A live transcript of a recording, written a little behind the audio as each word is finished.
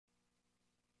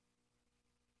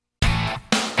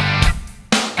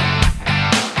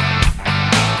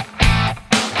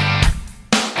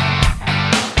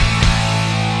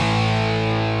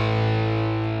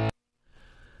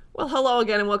Hello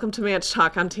again and welcome to Manch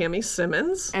Talk. I'm Tammy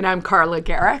Simmons. And I'm Carla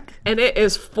Garrick. And it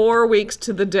is 4 weeks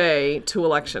to the day to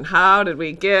election. How did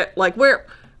we get,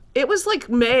 it was like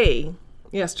May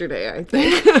yesterday, I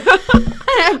think.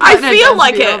 I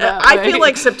feel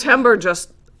like September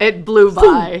just... It blew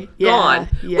by. Gone.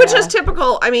 Yeah. Which is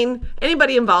typical. I mean,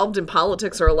 anybody involved in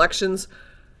politics or elections,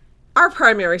 our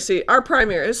primary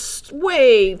is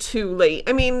way too late.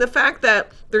 I mean, the fact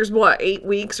that there's 8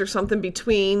 weeks or something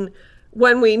between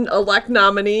when we elect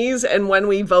nominees and when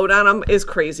we vote on them is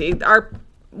crazy.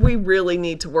 We really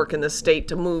need to work in the state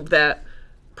to move that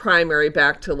primary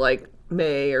back to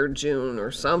May or June or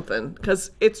something,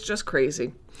 because it's just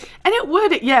crazy. And it would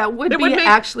be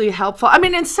actually helpful. I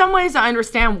mean, in some ways I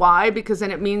understand why, because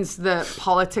then it means that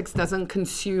politics doesn't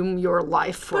consume your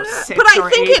life for 6 or 8 months. But I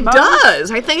think it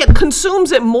does. I think it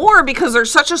consumes it more because there's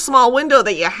such a small window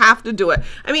that you have to do it.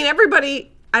 I mean,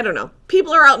 everybody, I don't know.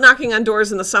 People are out knocking on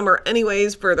doors in the summer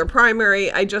anyways for their primary.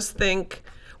 I just think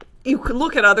you could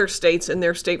look at other states and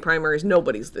their state primaries.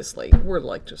 Nobody's this late.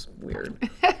 We're just weird.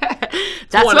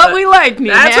 That's what we like,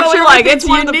 New Hampshire. That's what we like. It's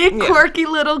unique, quirky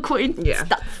little quaint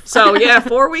stuff. So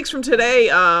 4 weeks from today,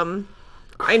 I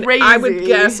would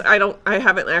guess, I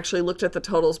haven't actually looked at the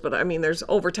totals, but I mean, there's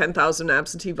over 10,000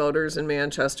 absentee voters in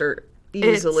Manchester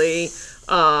easily.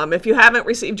 If you haven't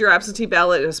received your absentee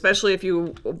ballot, especially if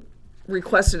you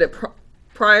requested it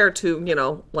prior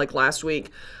to, last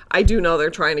week, I do know they're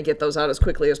trying to get those out as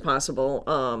quickly as possible.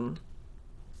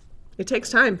 It takes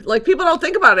time. People don't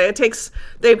think about it.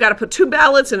 They've got to put 2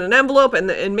 ballots in an envelope, and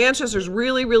Manchester's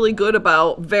really, really good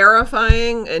about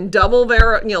verifying and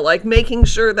making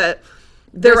sure that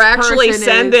they're actually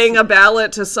sending a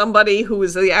ballot to somebody who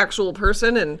is the actual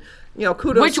person, and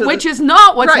kudos which is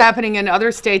not what's happening in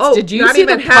other states. Oh, did you not see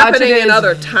even the happening in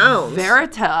other towns?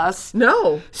 Veritas.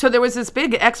 No. So there was this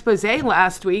big expose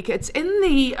last week. It's in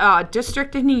the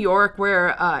district in New York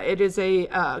where it is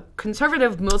a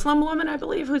conservative Muslim woman, I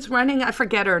believe, who's running. I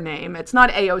forget her name. It's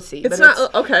not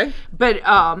AOC. Okay. But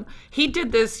he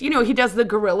did this. He does the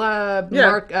guerrilla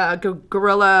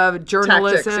guerrilla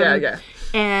journalism. Tactics. Yeah.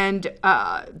 And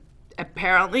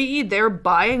apparently they're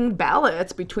buying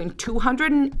ballots between $200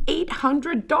 and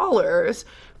 $800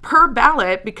 per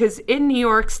ballot, because in New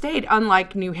York State,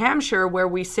 unlike New Hampshire, where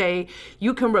we say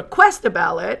you can request a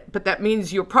ballot, but that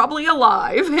means you're probably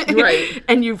alive, right?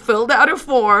 And you filled out a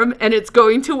form and it's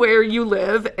going to where you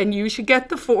live and you should get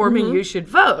the form and you should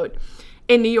vote.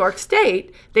 In New York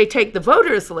State, they take the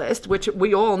voters list, which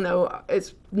we all know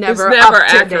is never up to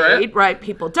accurate. Date, right?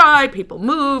 People die, people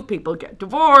move, people get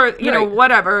divorced,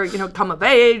 whatever, come of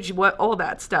age, all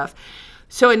that stuff.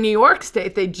 So in New York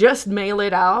State, they just mail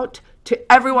it out to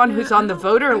everyone who's on the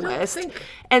voter list.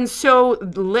 And so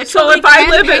literally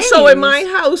in my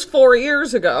house 4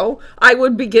 years ago, I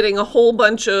would be getting a whole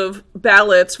bunch of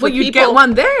ballots for people. Well, you'd get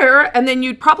one there, and then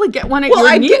you'd probably get one at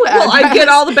your new address. Well, I'd get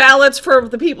all the ballots for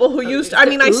the people who used to. I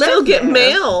mean, I still get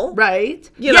mail. Right.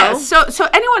 Yes. So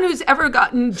anyone who's ever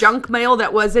gotten junk mail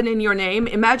that wasn't in your name,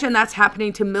 imagine that's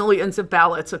happening to millions of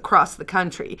ballots across the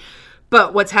country.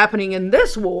 But what's happening in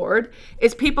this ward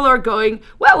is people are going,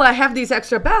 well, I have these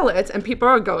extra ballots, and people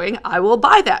are going, I will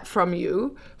buy that from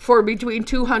you for between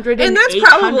 $200 and that's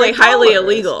probably highly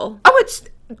illegal. Oh, it's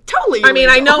totally illegal. I mean,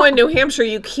 I know in New Hampshire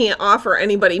you can't offer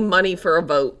anybody money for a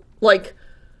vote.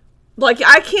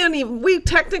 I can't even, we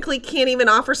technically can't even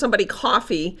offer somebody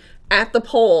coffee at the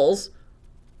polls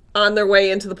on their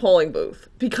way into the polling booth,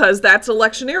 because that's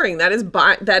electioneering. That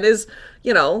is,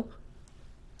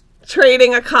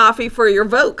 trading a coffee for your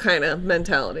vote kind of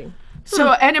mentality.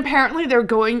 So, and apparently they're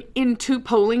going into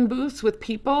polling booths with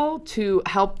people to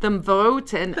help them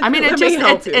vote. And I mean,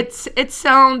 it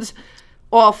sounds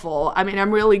awful. I mean,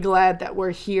 I'm really glad that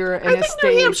we're here in a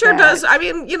state. New Hampshire does. I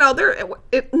mean,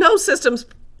 no system's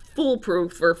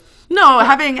foolproof or. No,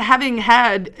 having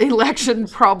had election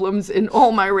problems in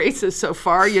all my races so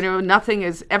far,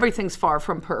 everything's far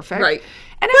from perfect. Right.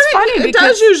 And it's funny because it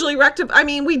does usually rectify. I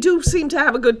mean, we do seem to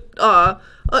have a good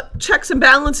checks and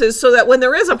balances, so that when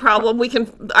there is a problem, we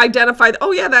can identify.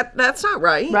 Oh yeah, that's not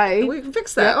right. Right. We can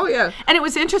fix that. Yep. Oh yeah. And it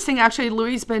was interesting actually.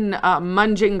 Louis's been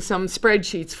munging some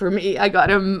spreadsheets for me. I got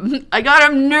him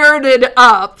nerded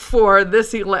up for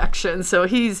this election, so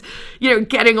he's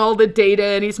getting all the data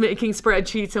and he's making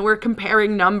spreadsheets and we're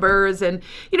comparing numbers and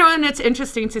and it's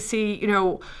interesting to see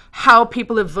how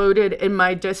people have voted in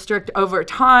my district over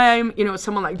time. Some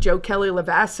someone like Joe Kelly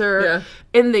Levasseur,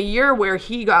 in the year where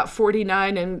he got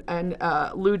 49 and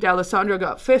Lou D'Alessandro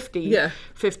got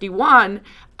 51,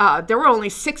 there were only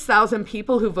 6,000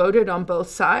 people who voted on both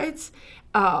sides.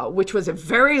 Which was a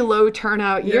very low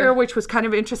turnout year, which was kind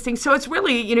of interesting. So it's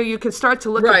really, you can start to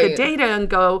look at the data and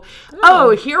go,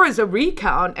 oh, here is a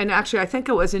recount. And actually, I think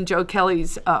it was in Joe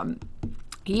Kelly's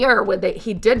year where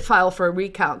he did file for a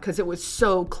recount because it was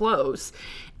so close.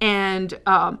 And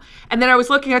then I was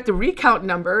looking at the recount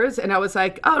numbers, and I was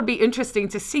like, "Oh, it'd be interesting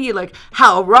to see like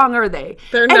how wrong are they?"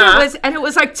 They're not. It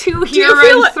was like 2 here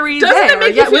and 3 there. Doesn't it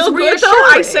make you feel good though?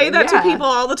 I say that to people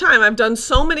all the time. I've done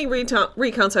so many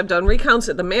recounts. I've done recounts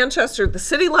at the Manchester, the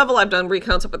city level. I've done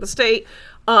recounts up at the state.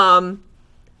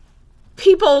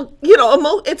 People,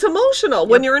 it's emotional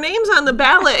when your name's on the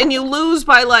ballot and you lose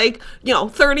by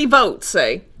 30 votes,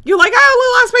 say. You're like,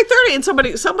 we lost by 30. And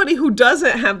somebody who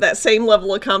doesn't have that same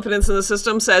level of confidence in the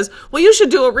system says, well, you should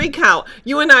do a recount.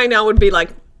 You and I now would be like,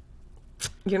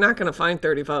 you're not going to find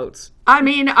 30 votes. I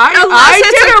mean, I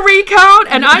did a recount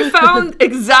and I found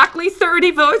exactly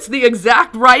 30 votes, the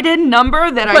exact write-in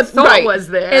number that I thought was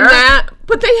there.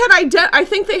 But I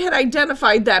think they had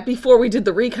identified that before we did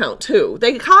the recount too.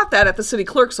 They caught that at the city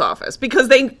clerk's office because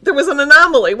there was an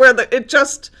anomaly where I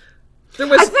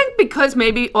think because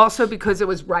it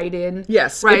was write-in.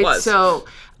 Yes, right? It was. So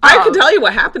I can tell you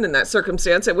what happened in that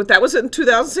circumstance. That was in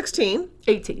 2016.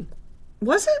 18.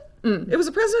 Was it? It was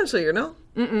a presidential year, no?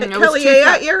 Kelly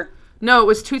year? No, it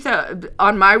was 2000.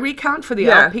 On my recount for the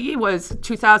LP was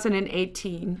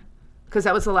 2018. Because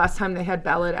that was the last time they had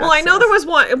ballot access. Well, I know there was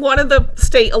one of the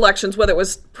state elections, whether it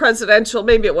was presidential,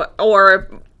 maybe it was,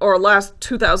 or last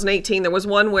 2018. There was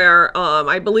one where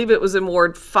I believe it was in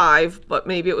Ward 5, but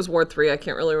maybe it was Ward 3. I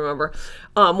can't really remember.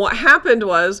 What happened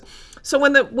was, so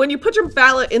when you put your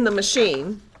ballot in the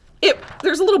machine,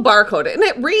 there's a little barcode, and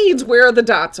it reads where the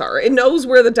dots are. It knows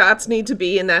where the dots need to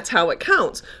be, and that's how it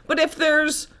counts. But if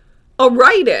there's a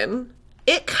write-in,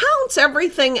 it counts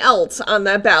everything else on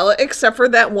that ballot except for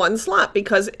that one slot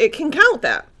because it can count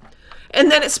that.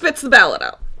 And then it spits the ballot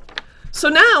out. So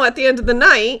now at the end of the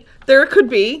night, there could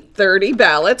be 30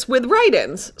 ballots with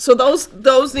write-ins. So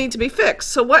those need to be fixed.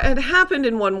 So what had happened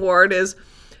in one ward is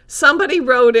somebody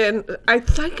wrote in, I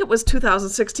think it was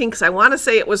 2016 because I want to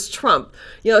say it was Trump.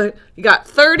 You got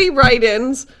 30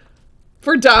 write-ins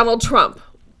for Donald Trump.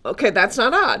 Okay, that's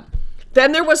not odd.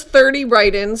 Then there was 30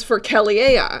 write-ins for Kelly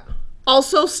Ayotte.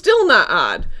 Also still not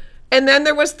odd. And then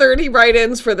there was 30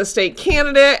 write-ins for the state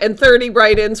candidate and 30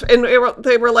 write-ins. And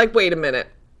they were like, wait a minute.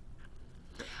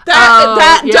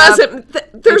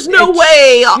 There's no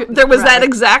way there was that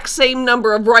exact same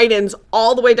number of write-ins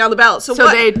all the way down the ballot. So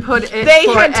they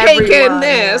had taken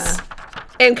this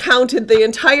and counted the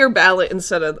entire ballot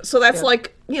instead of, so that's the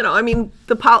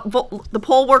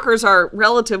poll workers are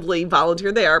relatively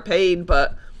volunteer. They are paid,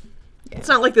 but it's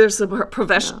not like there's a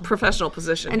professional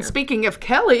position. And speaking of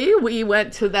Kelly, we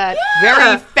went to that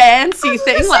very fancy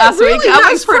thing last week. That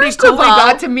was pretty cool. We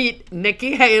got to meet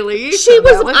Nikki Haley.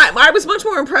 I was much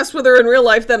more impressed with her in real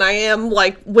life than I am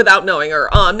without knowing her.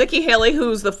 Nikki Haley,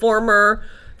 who's the former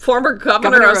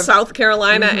governor of South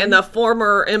Carolina and the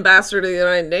former ambassador to the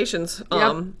United Nations.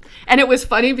 And it was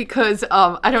funny because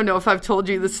I don't know if I've told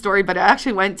you this story, but I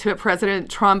actually went to President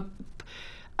Trump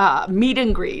meet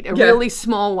and greet, a really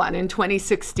small one in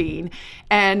 2016.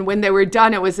 And when they were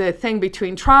done, it was a thing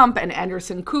between Trump and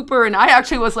Anderson Cooper. And I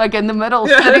actually was in the middle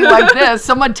sitting like this.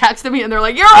 Someone texted me and they're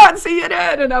like, you're on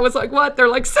CNN. And I was like, what? They're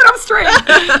like, sit up straight.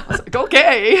 I was like,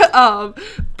 okay.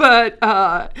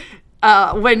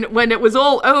 When it was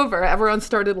all over, everyone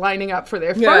started lining up for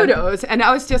their photos. And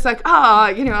I was just like,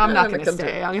 I'm not going to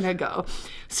stay. I'm going to go.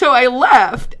 So I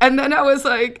left. And then I was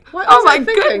like, oh my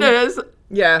goodness.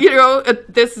 Yeah.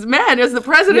 This man is the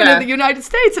president of the United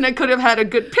States, and I could have had a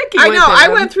good picking with him. I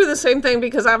went through the same thing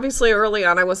because obviously early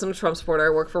on I wasn't a Trump supporter. I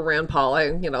worked for Rand Paul,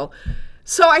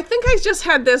 So I think I just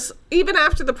had this, even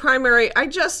after the primary, it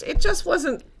just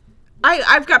wasn't,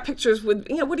 I've got pictures with,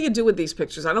 what do you do with these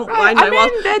pictures? I don't line my wall.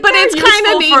 But it's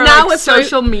kind of neat now with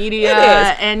social media. It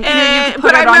is. And you can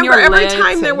put it on your list. But I remember every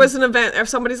time there was an event, if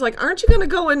somebody's like, aren't you going to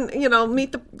go and,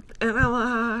 meet the,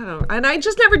 and I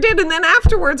just never did. And then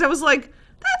afterwards I was like,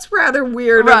 that's rather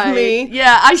weird of me.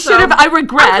 Yeah, I should have. I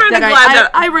regret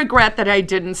that I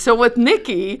didn't. So with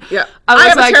Nikki, I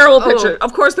have a terrible picture.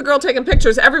 Of course, the girl taking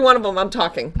pictures. Every one of them, I'm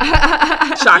talking.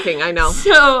 Shocking, I know.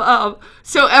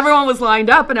 So everyone was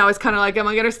lined up, and I was kind of like, "Am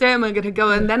I going to stay? Am I going to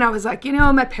go?" And then I was like,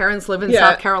 my parents live in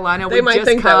South Carolina. They might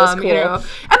think that was cool.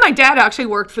 And my dad actually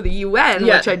worked for the UN,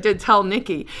 which I did tell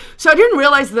Nikki. So I didn't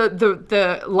realize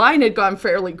the line had gone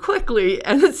fairly quickly,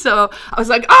 and so I was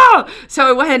like, "Oh!" So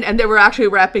I went, and they were actually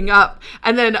wrapping up.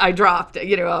 And then I dropped,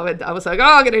 I was like, oh,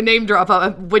 I'm going to name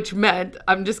drop, which meant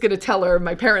I'm just going to tell her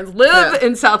my parents live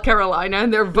in South Carolina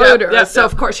and they're voters. So,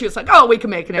 of course, she was like, oh, we can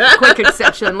make a quick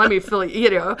exception. Let me fill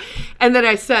you. And then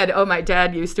I said, oh, my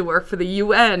dad used to work for the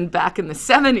UN back in the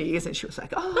 70s. And she was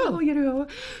like, oh.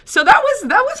 So that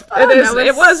was fun.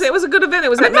 It was a good event. It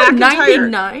was at McIntyre.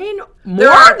 99?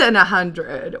 More than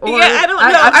 100. Or I don't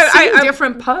know. I've seen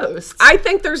different posts. I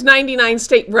think there's 99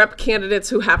 state rep candidates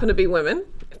who happen to be women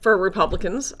for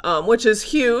Republicans, which is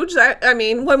huge. I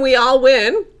mean, when we all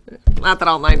win, not that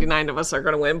all 99 of us are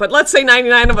going to win, but let's say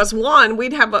 99 of us won,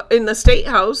 we'd have in the state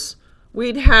house,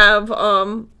 we'd have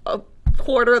a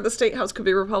quarter of the state house could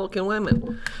be Republican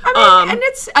women. I mean, and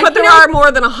it's but there are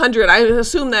more than 100. I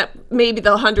assume that maybe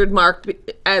the 100 mark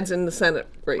adds in the Senate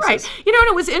races. Right. And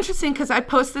it was interesting because I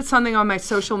posted something on my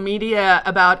social media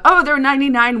about, there are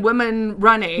 99 women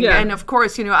running. Yeah. And of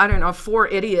course, I don't know, 4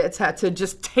 idiots had to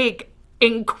just take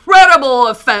incredible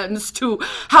offense to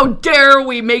how dare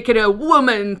we make it a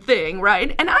woman thing,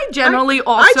 right? And I generally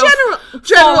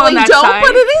generally don't, side.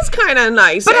 But it is kind of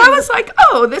nice. But I was like,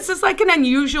 this is like an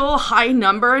unusual high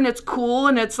number and it's cool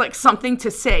and it's like something to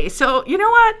say. So you know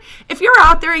what? If you're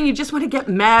out there and you just want to get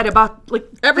mad about like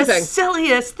everything, the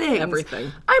silliest things,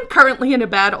 everything. I'm currently in a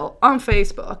battle on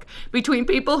Facebook between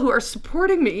people who are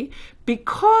supporting me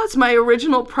because my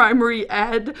original primary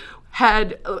ad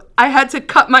I had to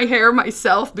cut my hair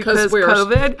myself because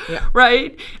COVID,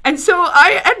 right? And so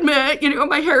I admit,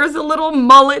 my hair is a little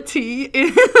mullety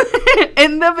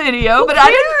in the video, but I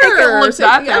didn't think it looked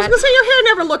that bad. I was going to say, your hair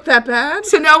never looked that bad.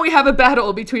 So now we have a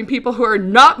battle between people who are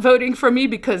not voting for me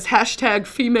because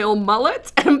 #female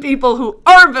mullet and people who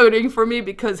are voting for me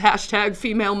because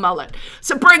 #female mullet.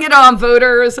 So bring it on,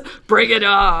 voters. Bring it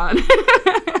on.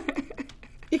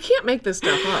 You can't make this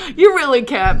stuff up. You really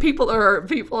can't. People are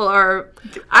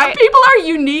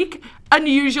unique,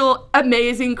 unusual,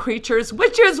 amazing creatures,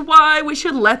 which is why we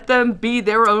should let them be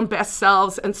their own best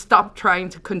selves and stop trying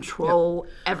to control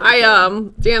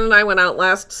everything. Dan and I went out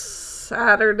last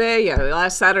Saturday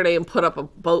and put up a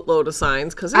boatload of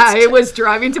signs because I was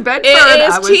driving to Bedford. It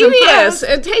is tedious.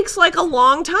 It takes like a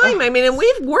long time. I mean, and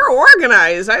we're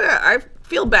organized. I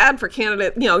feel bad for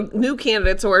new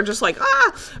candidates who are just like,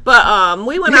 but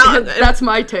we went out. That's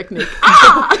my technique.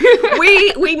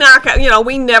 We knock out,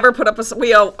 we never put up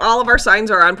all of our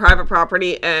signs are on private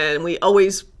property and we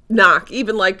always knock,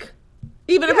 even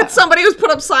if it's somebody who's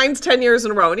put up signs 10 years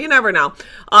in a row, and you never know.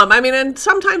 I mean, and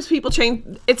sometimes people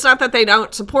change. It's not that they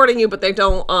don't supporting you, but they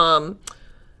don't,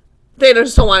 they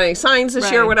just don't want any signs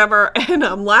this year or whatever. And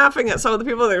I'm laughing at some of the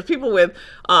people. There's people with,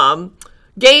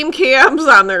 game cams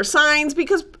on their signs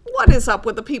because what is up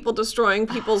with the people destroying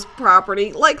people's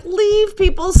property? Like, leave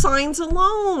people's signs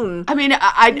alone. I mean,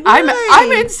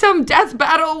 I'm in some death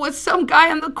battle with some guy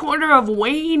on the corner of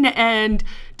Wayne and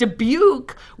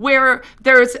Dubuque where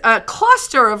there's a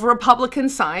cluster of Republican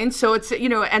signs. So it's,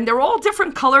 and they're all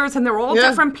different colors and they're all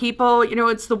different people.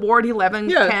 It's the Ward 11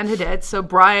 candidates. So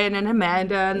Brian and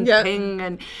Amanda and Ping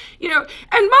and,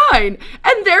 and mine.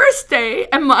 And theirs stay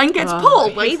and mine gets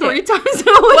pulled like 3 times a week.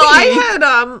 Well,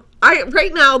 I had,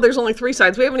 right now there's only 3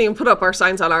 signs. We haven't even put up our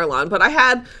signs on our lawn, but I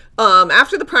had,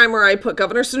 after the primary, I put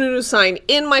Governor Sununu's sign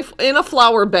in a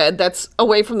flower bed that's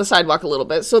away from the sidewalk a little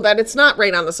bit so that it's not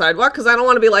right on the sidewalk because I don't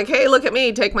want to be like, hey, look at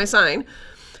me, take my sign.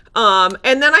 And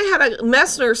then I had a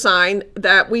Messner sign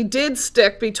that we did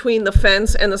stick between the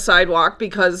fence and the sidewalk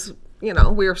because, we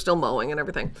were still mowing and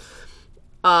everything.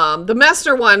 The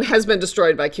Messner one has been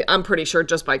destroyed by kids. I'm pretty sure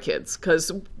just by kids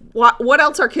because what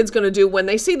else are kids going to do when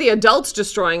they see the adults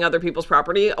destroying other people's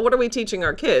property? What are we teaching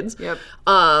our kids? Yep.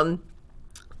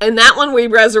 And that one we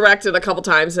resurrected a couple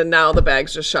times, and now the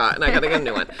bag's just shot, and I got to get a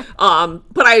new one.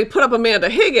 But I put up Amanda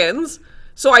Higgins,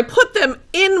 so I put them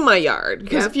in my yard.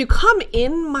 Because if you come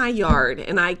in my yard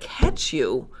and I catch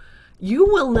you, you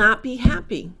will not be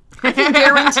happy. I can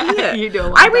guarantee it. You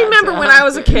don't I remember when I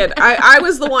was a kid, I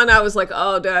was the one, I was like,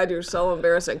 oh, Dad, you're so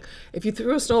embarrassing. If you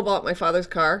threw a snowball at my father's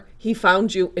car, he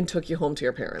found you and took you home to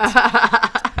your parents.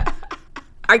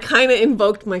 I kind of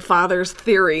invoked my father's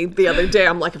theory the other day.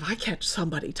 I'm like, if I catch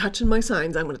somebody touching my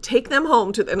signs, I'm going to take them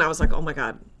home and I was like, oh my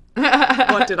God,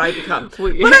 what did I become?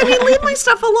 But I mean, leave my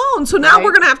stuff alone. So now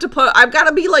we're going to have to I've got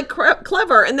to be like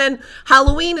clever. And then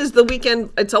Halloween is the weekend.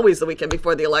 It's always the weekend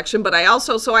before the election. But I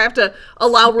have to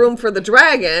allow room for the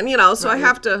dragon, so I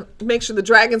have to make sure the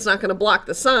dragon's not going to block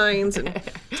the signs. And,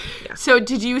 So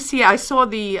did you see, I saw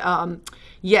the,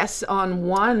 Yes on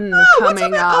One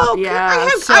coming up. Oh, yeah.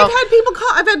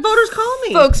 I've had voters call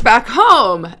me. Folks back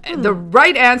home, the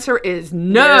right answer is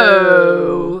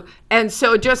no. And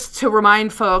so just to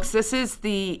remind folks, this is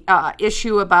the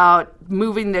issue about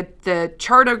moving the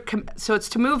charter. So it's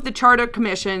to move the charter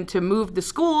commission, to move the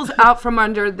schools out from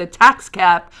under the tax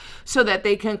cap so that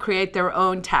they can create their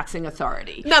own taxing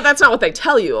authority. No, that's not what they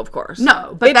tell you, of course.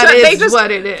 No, but that is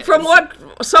what it is. From what,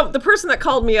 so the person that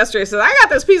called me yesterday said, I got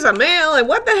this piece of mail, and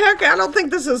what the heck, I don't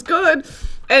think this is good.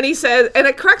 And he said, and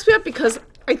it cracks me up because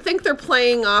I think they're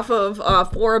playing off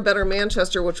of For a Better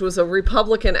Manchester, which was a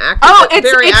Republican active,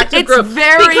 very active group. It's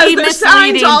very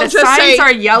misleading. The signs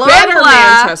are yellow Better and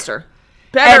black. Manchester.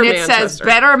 Better and it Manchester. says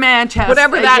Better Manchester.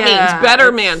 Whatever that means,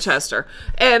 Better Manchester.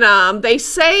 And they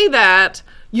say that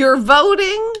you're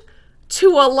voting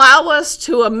to allow us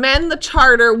to amend the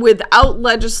charter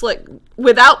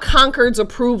without Concord's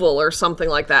approval or something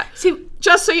like that. See,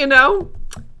 just so you know,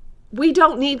 we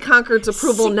don't need Concord's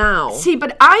approval now. See,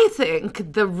 but I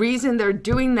think the reason they're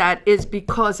doing that is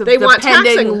because of the pending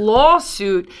taxing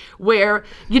lawsuit where,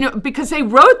 because they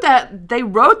wrote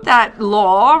that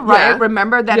law, right? Yeah.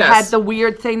 Remember that had the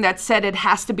weird thing that said it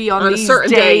has to be on these dates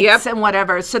day, yep. and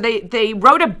whatever. So they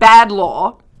wrote a bad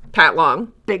law. Pat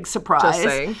Long. Big surprise. Just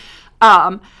saying.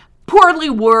 Poorly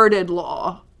worded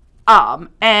law.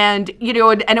 And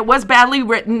it was badly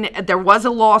written. There was a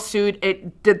lawsuit.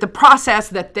 The process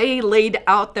that they laid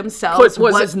out themselves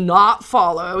was not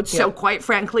followed. So quite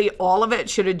frankly, all of it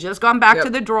should have just gone back to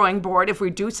the drawing board. If we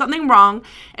do something wrong,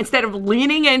 instead of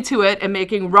leaning into it and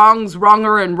making wrongs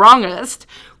wronger and wrongest,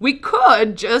 we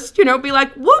could just, be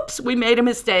like, whoops, we made a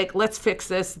mistake. Let's fix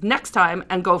this next time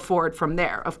and go forward from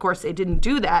there. Of course, they didn't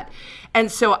do that.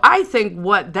 And so I think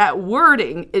what that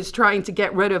wording is trying to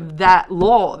get rid of that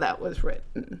law that was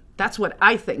written. That's what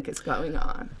I think is going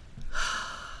on.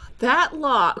 That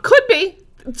law could be.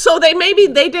 So they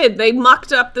did. They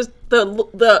mucked up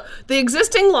the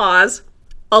existing laws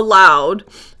allowed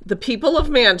the people of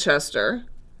Manchester,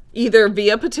 either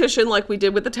via petition like we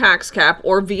did with the tax cap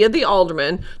or via the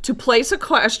alderman, to place a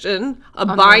question, a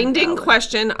binding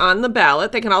question on the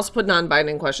ballot. They can also put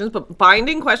non-binding questions, but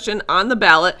binding question on the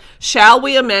ballot. Shall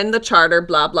we amend the charter,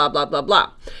 blah, blah, blah, blah,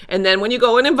 blah. And then when you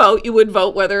go in and vote, you would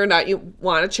vote whether or not you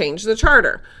want to change the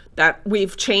charter. That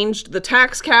we've changed the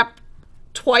tax cap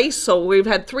twice, so we've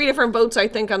had 3 different votes, I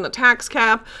think, on the tax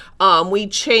cap. We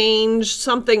changed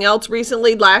something else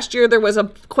recently. Last year there was a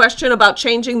question about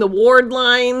changing the ward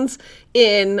lines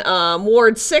in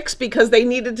Ward 6 because they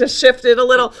needed to shift it a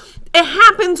little. It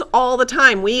happens all the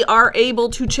time. We are able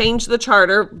to change the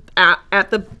charter at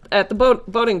the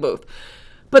voting booth.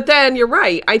 But then you're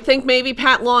right. I think maybe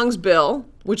Pat Long's bill,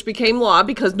 which became law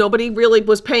because nobody really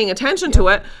was paying attention to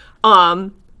it,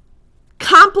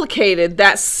 complicated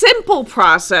that simple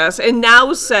process and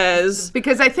now says,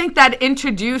 because I think that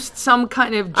introduced some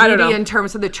kind of duty in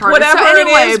terms of the charter. Whatever so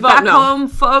anyway, it is, back home,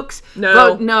 folks,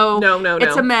 vote no. No.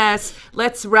 It's a mess.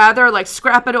 Let's rather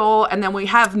scrap it all, and then we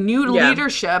have new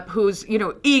leadership who's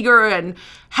eager and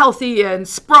healthy and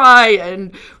spry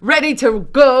and ready to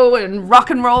go and rock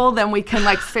and roll. Then we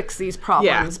can fix these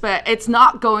problems. But it's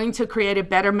not going to create a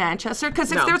better Manchester,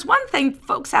 because if there's one thing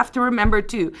folks have to remember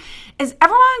too, is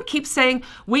everyone keeps saying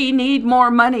we need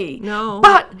more money. No.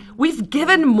 But we've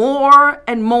given more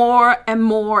and more and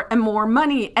more and more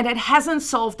money, and it hasn't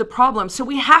solved the problem. So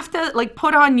we have to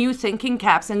put on new thinking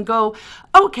caps and go,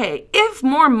 okay, if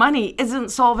more money isn't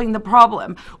solving the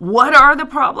problem, what are the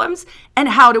problems and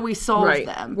how do we solve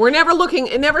them? We're never looking,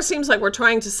 it never seems like we're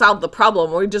trying to solve the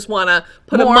problem. We just want to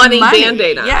put a money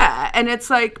Band-Aid on it. Yeah, and it's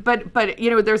but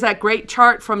there's that great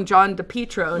chart from John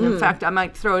DePietro, and in fact, I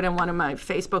might throw it in one of my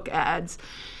Facebook ads.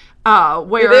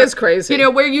 Where it is crazy.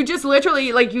 Where you just literally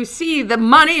you see the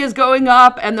money is going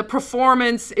up and the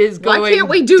performance is going down. Why can't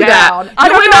we do that? I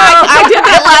don't know. I did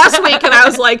that last week and I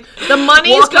was like, the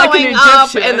money's going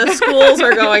up and the schools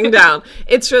are going down.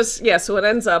 It's just, so it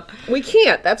ends up, we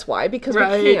can't. That's why, because we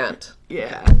can't.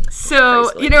 Yeah. So,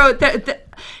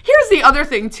 here's the other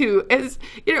thing too, is,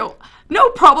 no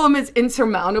problem is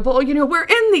insurmountable. We're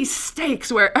in these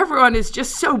stakes where everyone is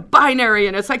just so binary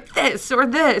and it's this or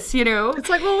this, It's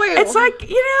well, wait. It's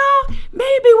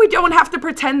maybe we don't have to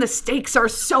pretend the stakes are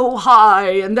so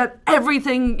high and that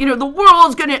everything, the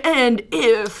world's going to end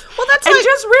if. Well, that's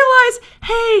just realize,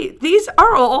 hey, these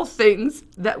are all things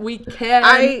that we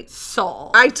can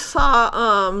solve. I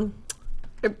saw,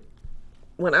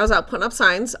 when I was out putting up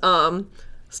signs,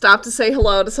 stopped to say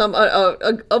hello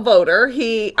to a voter.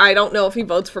 I don't know if he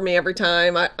votes for me every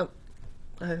time. I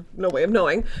have no way of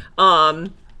knowing. I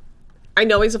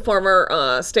know he's a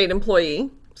former state employee,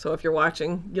 so if you're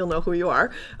watching, you'll know who you are.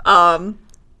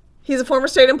 He's a former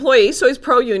state employee, so he's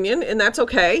pro-union, and that's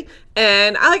okay.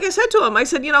 And like I said to him, I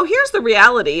said, here's the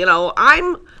reality.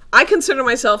 I consider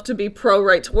myself to be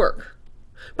pro-right to work.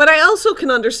 But I also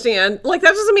can understand, like,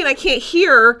 that doesn't mean I can't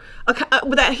hear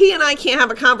that he and I can't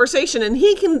have a conversation, and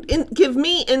he can give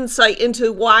me insight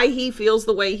into why he feels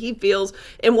the way he feels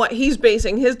and what he's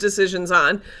basing his decisions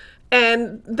on.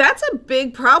 And that's a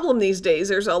big problem these days.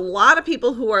 There's a lot of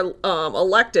people who are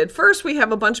elected. First, we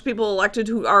have a bunch of people elected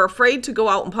who are afraid to go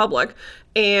out in public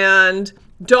and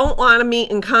don't want to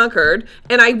meet in Concord.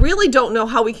 And I really don't know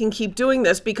how we can keep doing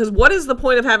this, because what is the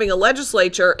point of having a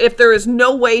legislature if there is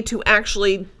no way to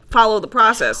actually follow the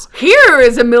process? Here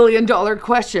is $1 million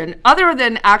question. Other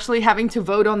than actually having to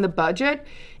vote on the budget,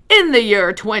 in the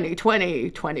year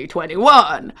 2020,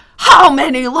 2021, how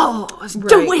many laws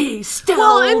do we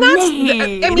still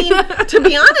need? I mean, to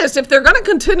be honest, if they're going to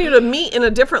continue to meet in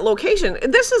a different location,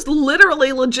 this is literally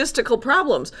logistical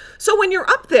problems. So when you're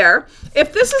up there,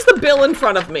 if this is the bill in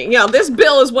front of me, this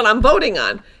bill is what I'm voting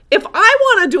on. If I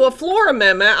want to do a floor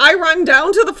amendment, I run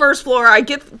down to the first floor, I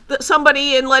get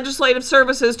somebody in legislative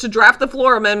services to draft the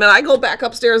floor amendment, I go back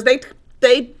upstairs, they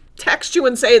text you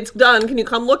and say it's done, can you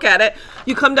come look at it?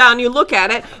 You come down, you look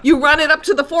at it, you run it up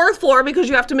to the fourth floor because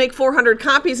you have to make 400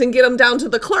 copies and get them down to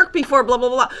the clerk before blah, blah,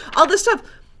 blah, all this stuff.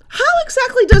 How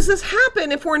exactly does this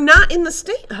happen if we're not in the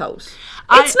State House?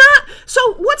 It's not.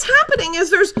 So what's happening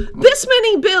is there's this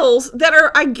many bills that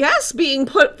are, I guess, being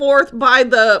put forth by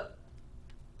the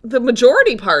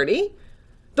majority party.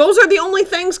 Those are the only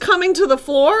things coming to the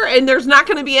floor, and there's not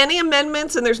going to be any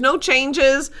amendments, and there's no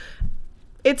changes.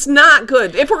 It's not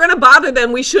good. If we're going to bother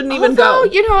them, we shouldn't even go.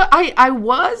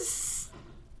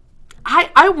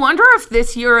 I wonder if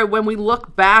this year, when we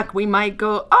look back, we might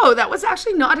go, oh, that was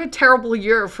actually not a terrible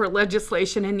year for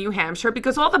legislation in New Hampshire,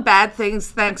 because all the bad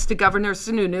things, thanks to Governor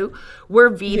Sununu, were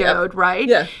vetoed, right?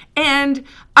 Yeah. And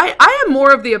I am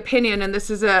more of the opinion, and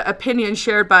this is an opinion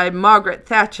shared by Margaret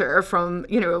Thatcher from,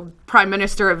 Prime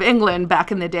Minister of England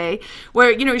back in the day,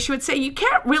 where, she would say you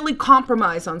can't really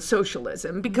compromise on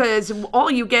socialism, because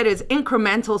all you get is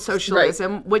incremental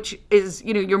socialism, right, which is,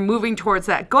 you're moving towards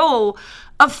that goal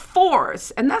of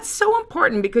force. And that's so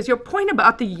important, because your point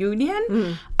about the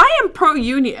union, I am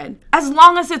pro-union as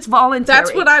long as it's voluntary.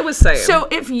 That's what I was saying. So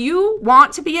if you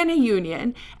want to be in a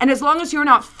union, and as long as you're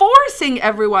not forcing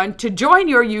everyone to join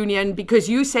your union because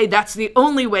you say that's the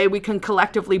only way we can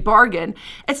collectively bargain,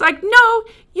 it's like, no,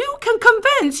 you can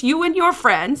convince you and your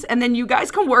friends, and then you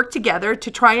guys can work together to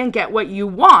try and get what you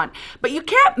want. But you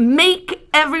can't make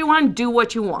everyone do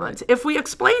what you want. Right. If we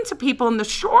explain to people in the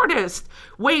shortest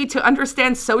way to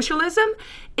understand socialism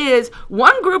is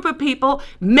one group of people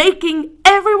making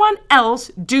everyone else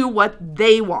do what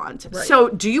they want. Right. So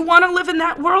do you want to live in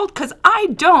that world? Because I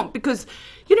don't. Because,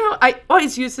 I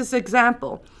always use this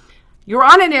example. You're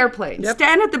on an airplane. Yep.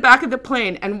 Stand at the back of the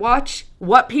plane and watch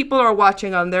what people are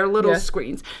watching on their little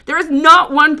screens. There is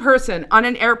not one person on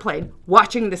an airplane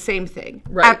watching the same thing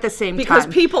at the same time. Because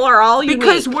people are all unique.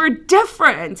 Because we're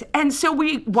different. And so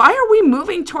why are we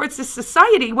moving towards this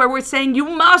society where we're saying you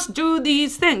must do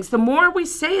these things? The more we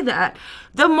say that,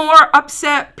 the more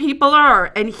upset people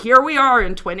are. And here we are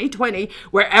in 2020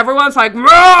 where everyone's like,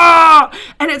 raw!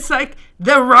 And it's like,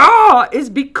 the raw is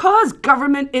because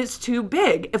government is too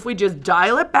big. If we just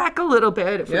dial it back a little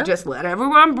bit, if we just let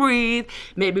everyone breathe,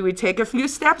 maybe we take a few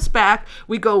steps back,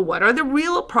 we go, what are the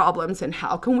real problems and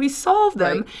how can we solve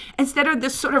them? Right. Instead of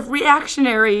this sort of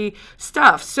reactionary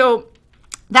stuff. So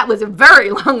that was a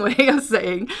very long way of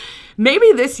saying,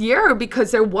 maybe this year,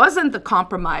 because there wasn't the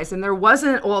compromise and there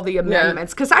wasn't all the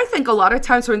amendments, because I think a lot of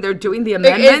times when they're doing the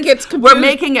amendments, we're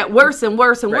making it worse and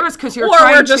worse and worse, because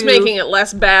we're just making it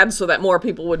less bad so that more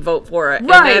people would vote for it.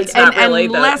 Right, and, that's not really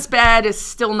and less bad is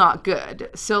still not good.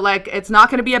 So, it's not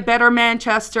going to be a better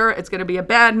Manchester. It's going to be a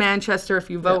bad Manchester if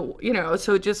you vote,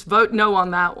 so just vote no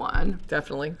on that one.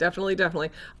 Definitely.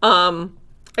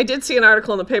 I did see an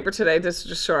article in the paper today, this is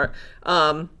just short.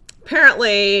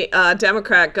 Apparently,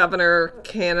 Democrat governor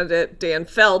candidate Dan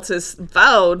Feltz has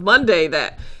vowed Monday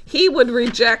that he would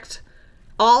reject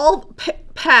all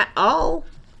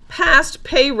past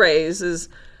pay raises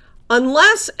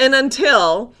unless and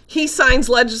until he signs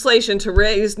legislation to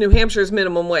raise New Hampshire's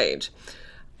minimum wage.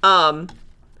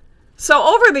 So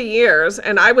over the years,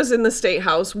 and I was in the State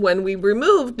House when we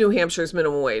removed New Hampshire's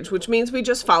minimum wage, which means we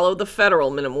just follow the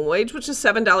federal minimum wage, which is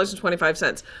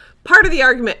 $7.25. Part of the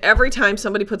argument every time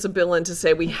somebody puts a bill in to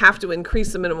say we have to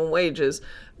increase the minimum wages,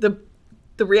 the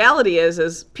reality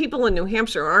is people in New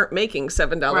Hampshire aren't making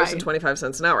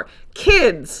 $7.25 an hour.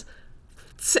 Kids,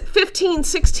 15,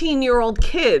 16-year-old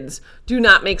kids do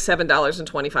not make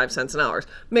 $7.25 an hour.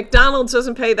 McDonald's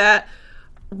doesn't pay that.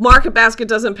 Market Basket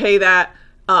doesn't pay that.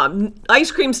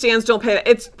 Ice cream stands don't pay that.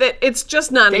 It's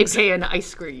just not. They pay an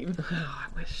ice cream. Oh, I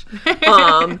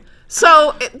wish.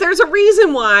 So there's a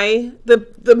reason why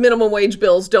the minimum wage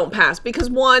bills don't pass. Because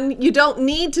one, you don't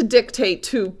need to dictate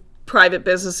to private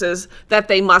businesses that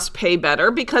they must pay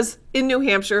better, because in New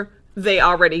Hampshire, they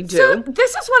already do. So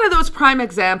this is one of those prime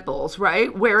examples,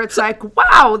 right? Where it's like,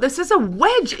 wow, this is a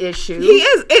wedge issue.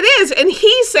 It is. And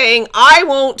he's saying, I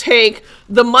won't take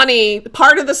the money,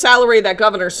 part of the salary that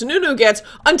Governor Sununu gets,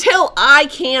 until I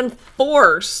can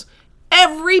force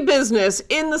every business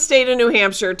in the state of New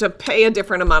Hampshire to pay a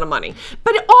different amount of money.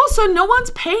 But also, no one's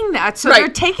paying that. So they're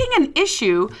taking an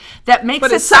issue that makes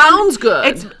it sounds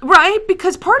good. Right?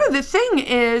 Because part of the thing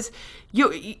is,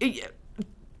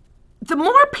 the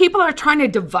more people are trying to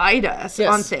divide us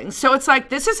on things. So it's like,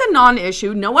 this is a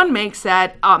non-issue. No one makes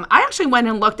that. I actually went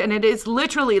and looked, and it is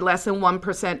literally less than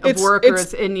 1% of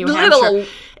workers in New Hampshire.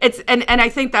 And I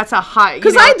think that's a high.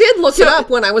 Because I did look it up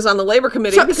when I was on the labor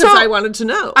committee, because I wanted to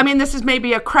know. I mean, this is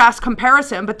maybe a crass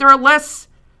comparison, but there are less.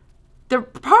 They're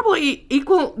probably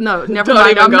equal. No, never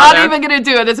mind. I'm not even going to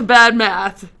do it. It's bad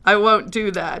math. I won't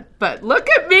do that. But look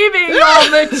at me being all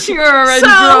mature and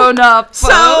grown up, folks. So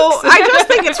I just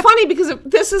think it's funny, because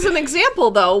this is an example,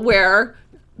 though, where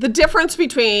the difference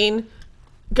between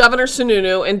Governor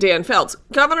Sununu and Dan Feltz.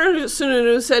 Governor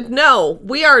Sununu said, no,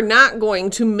 we are not going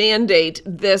to mandate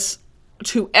this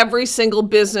to every single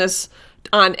business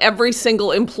on every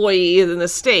single employee in the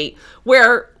state,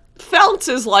 where Feltz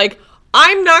is like,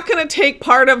 I'm not going to take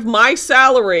part of my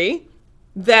salary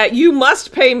that you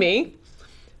must pay me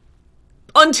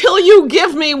until you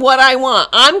give me what I want.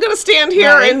 I'm going to stand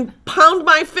here and pound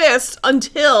my fist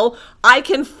until I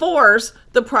can force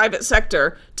the private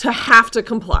sector to have to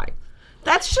comply.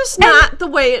 That's just not the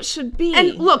way it should be.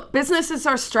 And look, businesses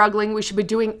are struggling. We should be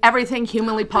doing everything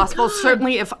humanly possible.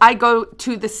 Certainly, if I go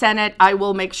to the Senate, I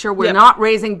will make sure we're not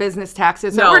raising business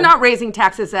taxes. No. We're not raising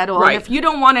taxes at all. Right. And if you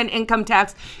don't want an income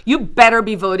tax, you better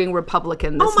be voting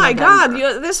Republican this November. God.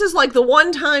 This is like the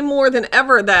one time more than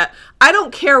ever that I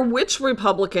don't care which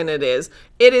Republican it is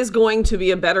going to be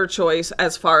a better choice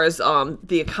as far as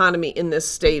the economy in this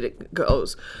state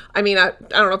goes. I mean, I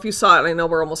don't know if you saw it. I know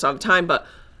we're almost out of time, but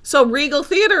so Regal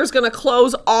Theater is going to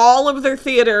close all of their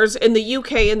theaters in the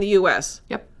UK and the US.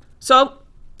 Yep. So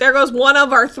there goes one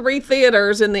of our 3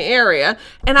 theaters in the area.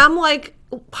 And I'm like,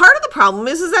 part of the problem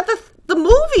is that the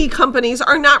movie companies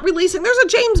are not releasing. There's a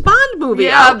James Bond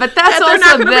movie out. Yeah, but that's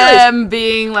also them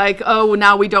being like, oh,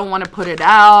 now we don't want to put it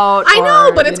out. I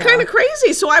know, but it's kind of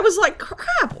crazy. So I was like,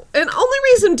 crap. And only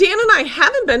reason Dan and I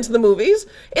haven't been to the movies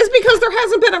is because there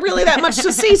hasn't been really that much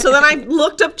to see. So then I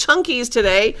looked up Chunky's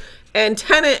today, and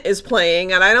Tenet is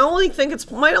playing, and I only think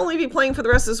it might only be playing for the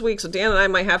rest of this week, so Dan and I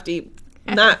might have to eat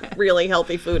not really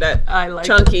healthy food at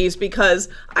Chunky's, because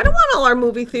I don't want all our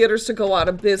movie theaters to go out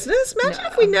of business. Imagine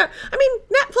if I mean,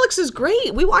 Netflix is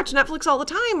great. We watch Netflix all the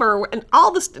time, and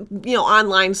all this,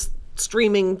 online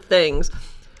streaming things.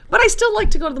 But I still like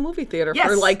to go to the movie theater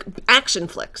for like action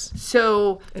flicks.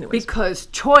 So, because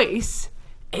choice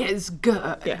is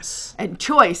good. Yes. And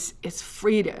choice is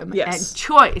freedom. Yes. And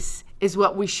choice is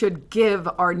what we should give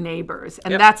our neighbors.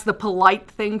 And that's the polite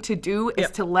thing to do,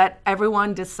 is to let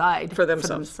everyone decide for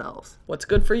themselves. What's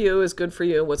good for you is good for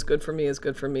you. What's good for me is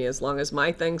good for me. As long as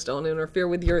my things don't interfere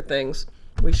with your things,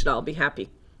 we should all be happy.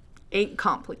 Ain't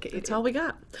complicated. That's all we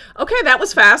got. Okay, that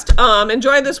was fast.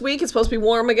 Enjoy this week. It's supposed to be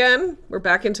warm again. We're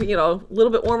back into, a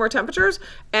little bit warmer temperatures.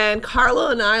 And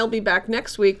Carla and I will be back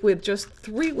next week with just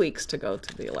 3 weeks to go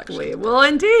to the election. We will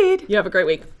indeed. You have a great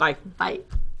week. Bye. Bye.